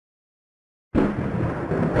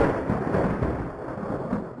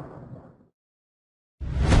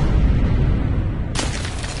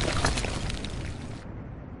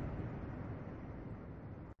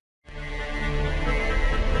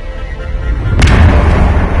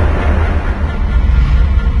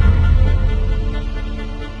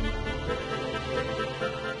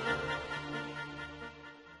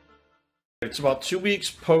it's about 2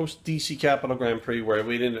 weeks post DC Capital Grand Prix where I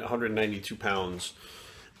weighed in at 192 pounds.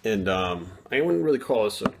 And I wouldn't really call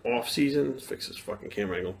this an off-season. Fix this fucking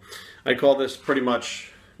camera angle. I call this pretty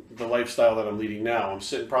much the lifestyle that I'm leading now. I'm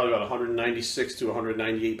sitting probably about 196 to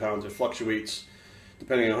 198 pounds. It fluctuates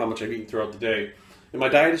depending on how much I've eaten throughout the day. And my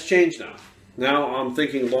diet has changed now. Now I'm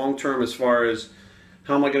thinking long-term as far as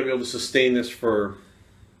how am I going to be able to sustain this for,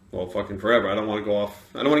 well, fucking forever. I don't want to go off.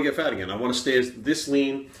 I don't want to get fat again. I want to stay this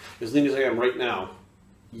lean as I am right now,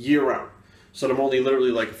 year-round. So that I'm only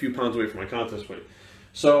literally like a few pounds away from my contest weight.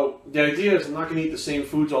 So the idea is I'm not going to eat the same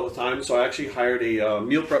foods all the time. So I actually hired a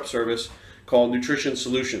meal prep service called Nutrition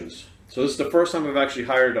Solutions. So this is the first time I've actually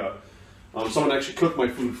hired someone to actually cook my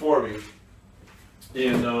food for me.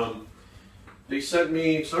 And they sent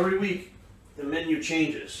me, so every week the menu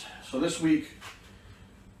changes. So this week,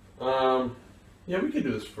 yeah, we could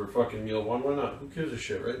do this for fucking meal one. Why not? Who gives a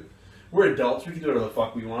shit, right? We're adults. We can do whatever the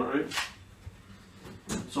fuck we want,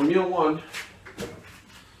 right? So meal one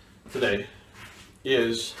today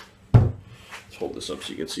is, let's hold this up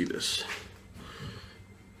so you can see this.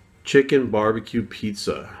 Chicken barbecue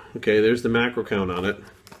pizza. Okay, there's the macro count on it.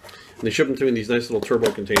 And they ship them to me in these nice little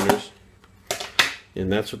turbo containers.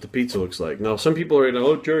 And that's what the pizza looks like. Now, some people are like,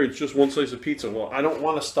 oh, Jerry, it's just one slice of pizza. Well, I don't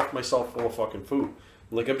want to stuff myself full of fucking food.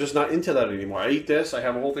 Like, I'm just not into that anymore. I eat this. I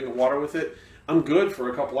have a whole thing of water with it. I'm good for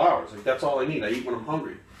a couple hours. Like, that's all I need. I eat when I'm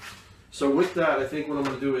hungry. So with that, I think what I'm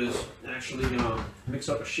going to do is actually mix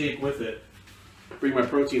up a shake with it. Bring my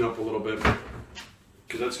protein up a little bit.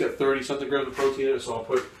 Because that's got 30-something grams of protein in it. So I'll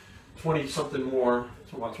put 20-something more,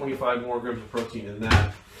 so about 25 more grams of protein in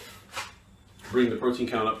that. Bring the protein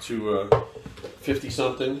count up to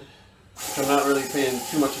 50-something. I'm not really paying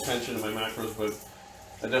too much attention to my macros, but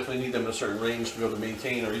I definitely need them in a certain range to be able to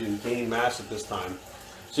maintain or even gain mass at this time.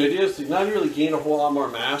 So the idea is to not really gain a whole lot more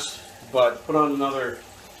mass, but put on another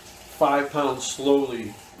 5 pounds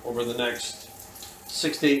slowly over the next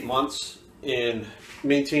 6 to 8 months and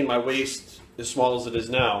maintain my waist as small as it is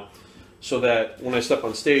now, so that when I step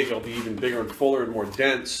on stage, I'll be even bigger and fuller and more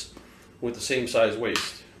dense with the same size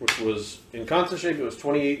waist, which was in contest shape, it was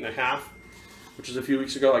 28.5, which is a few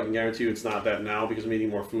weeks ago. I can guarantee you it's not that now because I'm eating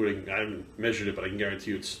more food. I haven't measured it, but I can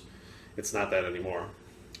guarantee you it's not that anymore.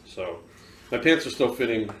 So my pants are still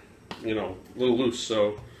fitting, you know, a little loose,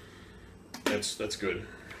 so that's good.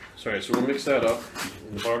 So, so we'll mix that up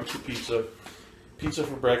in the barbecue pizza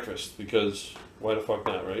for breakfast, because why the fuck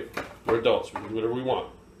not, right? We're adults. We can do whatever we want.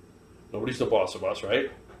 Nobody's the boss of us,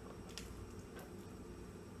 right?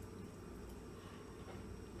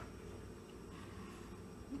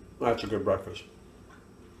 That's a good breakfast.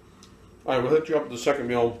 All right, we'll hit you up with the second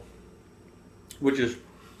meal, which is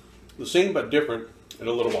the same but different in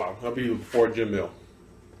a little while. That'll be the before gym meal.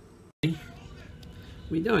 What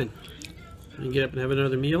are you doing? You get up and have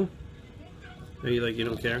another meal? Or you like, you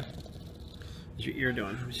don't care? What's your ear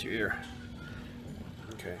doing? What's your ear?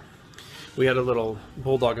 Okay. We had a little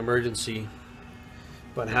bulldog emergency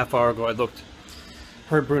about a half hour ago. I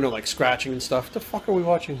heard Bruno like scratching and stuff. What the fuck are we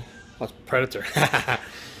watching? Oh, it's Predator.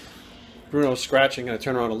 Bruno was scratching, and I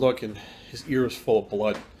turned around to look, and his ear was full of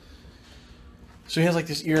blood. So he has like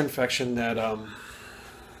this ear infection that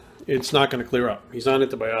it's not going to clear up. He's on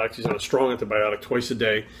antibiotics. He's on a strong antibiotic twice a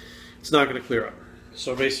day. It's not going to clear up.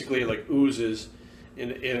 So basically, it like oozes,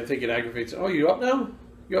 and I think it aggravates. Oh, you up now?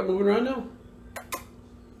 You up moving around now?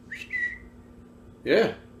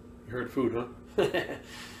 Yeah. You heard food, huh?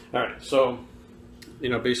 All right. So, you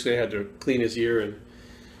know, basically, I had to clean his ear, and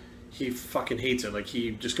he fucking hates it. Like,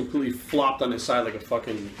 he just completely flopped on his side like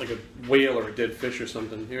a whale or a dead fish or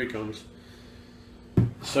something. Here he comes.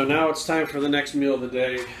 So now it's time for the next meal of the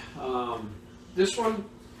day. This one,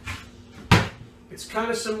 it's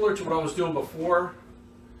kind of similar to what I was doing before.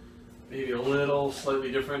 Maybe a little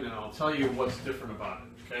slightly different, and I'll tell you what's different about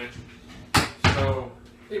it, okay? So,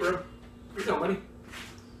 hey bro, where you going, buddy?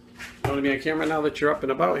 You want to be on camera now that you're up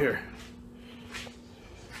and about here?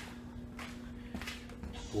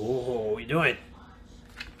 Oh, what are you doing?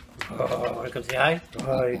 Oh, want to come say hi?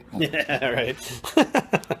 Hi. Yeah,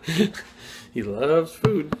 right. He loves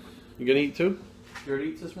food. You gonna eat too? You already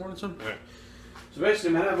eat this morning, son? Alright. So basically,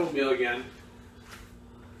 I'm gonna have oatmeal again,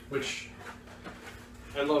 which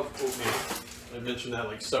I love oatmeal. I've mentioned that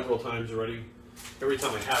like several times already. Every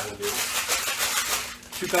time I have oatmeal.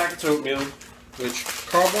 2 packets of oatmeal, which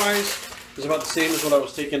carb-wise is about the same as what I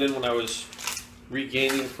was taking in when I was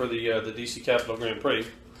regaining for the DC Capital Grand Prix.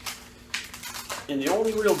 And the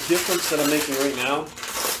only real difference that I'm making right now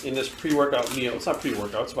in this pre-workout meal, it's not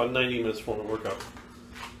pre-workout, it's about 90 minutes before my workout,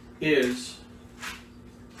 is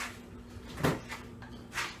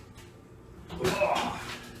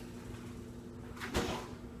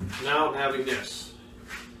now I'm having having this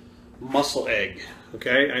Muscle Egg.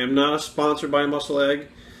 Okay, I am not sponsored by Muscle Egg.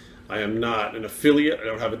 I am not an affiliate. I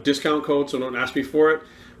don't have a discount code, so don't ask me for it.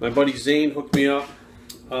 My buddy Zane hooked me up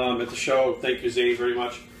at the show. Thank you, Zane, very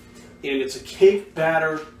much. And it's a cake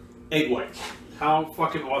batter egg white. How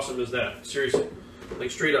fucking awesome is that? Seriously, like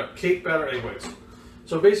straight up cake batter egg whites.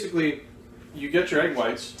 So basically, you get your egg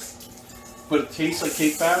whites, but it tastes like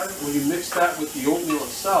cake batter. When you mix that with the oatmeal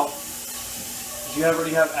itself, you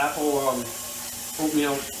already have apple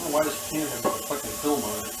oatmeal. I don't know why this can have a fucking film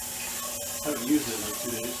on it. I haven't used it in like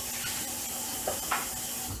 2 days.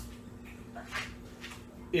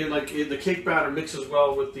 And the cake batter mixes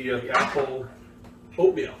well with the apple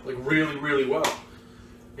oatmeal, like really, really well.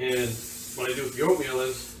 And what I do with the oatmeal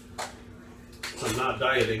is, I'm not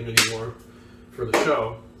dieting anymore for the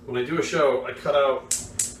show. When I do a show, I cut out,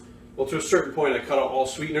 well, to a certain point, I cut out all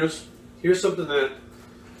sweeteners. Here's something that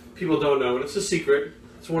people don't know, and it's a secret.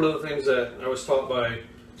 It's one of the things that I was taught by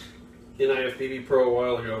NIFBB Pro a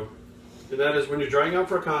while ago. And that is when you're drying out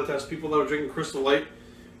for a contest, people that are drinking Crystal Light,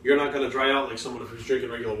 you're not going to dry out like someone who's drinking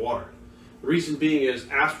regular water. The reason being is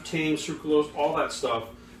aspartame, sucralose, all that stuff,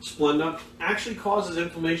 Splenda, actually causes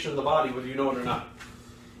inflammation in the body whether you know it or not.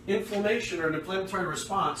 Inflammation or an inflammatory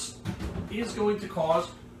response is going to cause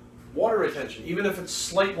water retention. Even if it's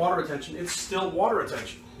slight water retention, it's still water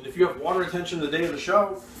retention. And if you have water retention the day of the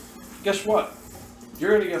show, guess what? You're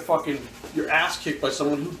going to get fucking your ass kicked by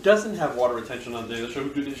someone who doesn't have water retention on the day of the show,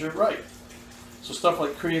 who did this shit right. So stuff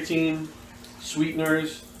like creatine,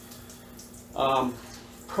 sweeteners,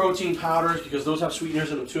 protein powders, because those have sweeteners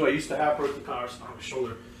in them too. I used to have protein powders on my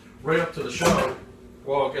shoulder right up to the show.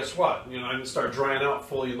 Well, guess what? You know, I didn't start drying out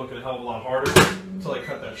fully and looking a hell of a lot harder until I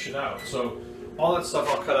cut that shit out. So all that stuff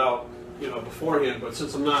I'll cut out, you know, beforehand. But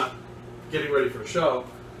since I'm not getting ready for a show,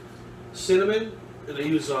 cinnamon, and I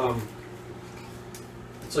use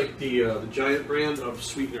it's like the Giant brand of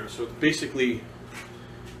sweetener. So it's basically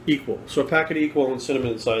equal. So a packet of equal and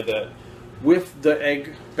cinnamon inside that, with the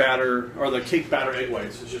egg batter or the cake batter egg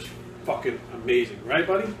whites, is just fucking amazing, right,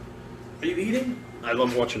 buddy? Are you eating? I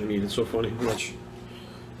love watching him eat. It's so funny. Watch.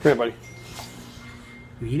 Come here, buddy.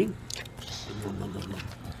 You eating?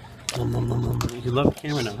 You love the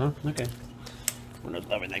camera now, huh? Okay. We're not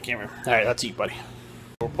loving that camera. All right, let's eat, buddy.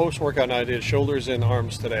 Post-workout night, I did shoulders and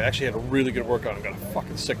arms today. I actually had a really good workout. I got a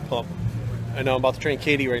fucking sick pump. I know I'm about to train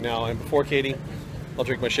Katie right now, and before Katie, I'll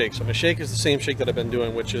drink my shake. So my shake is the same shake that I've been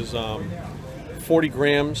doing, which is 40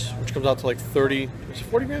 grams, which comes out to like 30, is it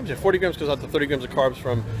 40 grams? Yeah, 40 grams goes out to 30 grams of carbs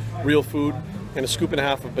from real food, and a scoop and a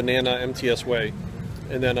half of banana MTS whey.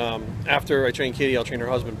 And then after I train Katie, I'll train her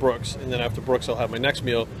husband, Brooks. And then after Brooks, I'll have my next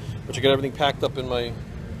meal, which I got everything packed up in my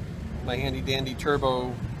handy-dandy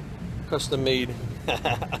turbo custom-made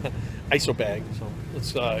ISO bag. So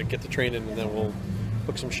let's get to training, and then we'll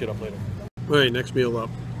hook some shit up later. All right, next meal up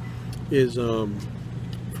is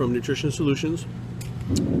from Nutrition Solutions.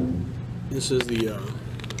 This is the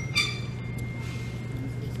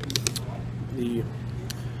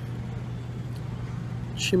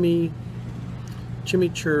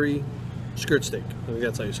chimichurri skirt steak. I think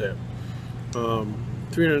that's how you say it.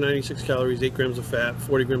 396 calories, 8 grams of fat,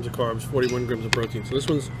 40 grams of carbs, 41 grams of protein. So this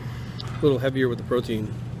one's a little heavier with the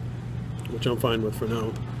protein, which I'm fine with for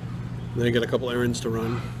now. And then I got a couple errands to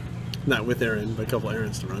run. Not with Aaron, but a couple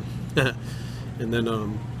errands to run. And then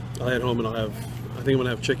I'll head home and I'll have, I think I'm gonna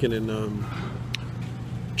have chicken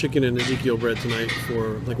and Ezekiel bread tonight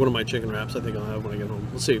for like one of my chicken wraps. I think I'll have when I get home.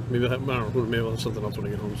 Let's see. Maybe I don't know. Maybe I'll have something else when I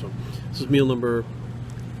get home. So this is meal number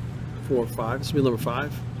 4 or 5. This is meal number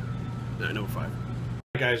 5. No, number 5. All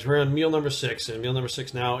right, guys, we're on meal number 6, and meal number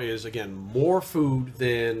 6 now is again more food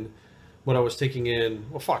than what I was taking in.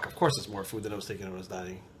 Well, fuck. Of course, it's more food than I was taking when I was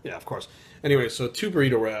dieting. Yeah, of course. Anyway, so 2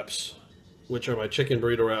 burrito wraps, which are my chicken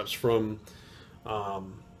burrito wraps from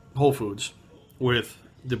Whole Foods, with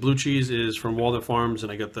the blue cheese is from Walnut Farms,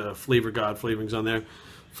 and I got the Flavor God flavorings on there.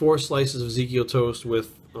 4 slices of Ezekiel toast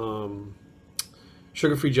with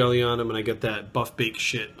sugar-free jelly on them, and I got that buff bake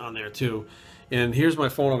shit on there too. And here's my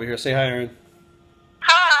phone over here. Say hi, Aaron.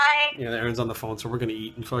 Hi. Yeah, Aaron's on the phone, so we're gonna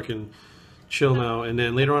eat and fucking chill now. And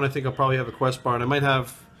then later on, I think I'll probably have a Quest bar, and I might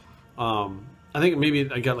have. I think maybe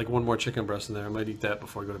I got like 1 more chicken breast in there. I might eat that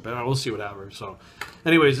before I go to bed. We'll see what happens. So,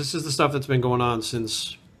 anyways, this is the stuff that's been going on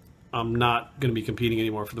since I'm not going to be competing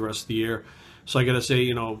anymore for the rest of the year. So I got to say,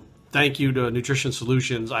 you know, thank you to Nutrition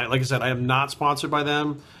Solutions. Like I said, I am not sponsored by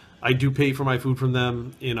them. I do pay for my food from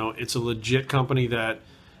them. You know, it's a legit company that,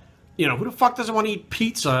 you know, who the fuck doesn't want to eat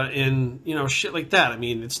pizza and, you know, shit like that? I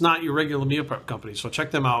mean, it's not your regular meal prep company. So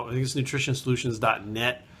check them out. I think it's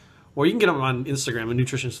nutritionsolutions.net, or you can get them on Instagram at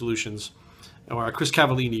Nutrition Solutions, or Chris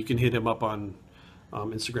Cavallini. You can hit him up on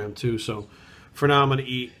Instagram too. So for now, I'm going to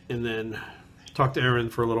eat and then talk to Aaron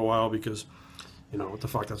for a little while because, you know, what the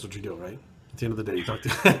fuck, that's what you do, right? At the end of the day, you talk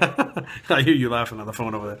to... I hear you laughing on the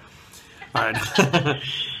phone over there. All right.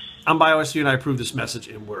 I'm Bios3, and I approve this message,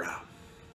 and we're out.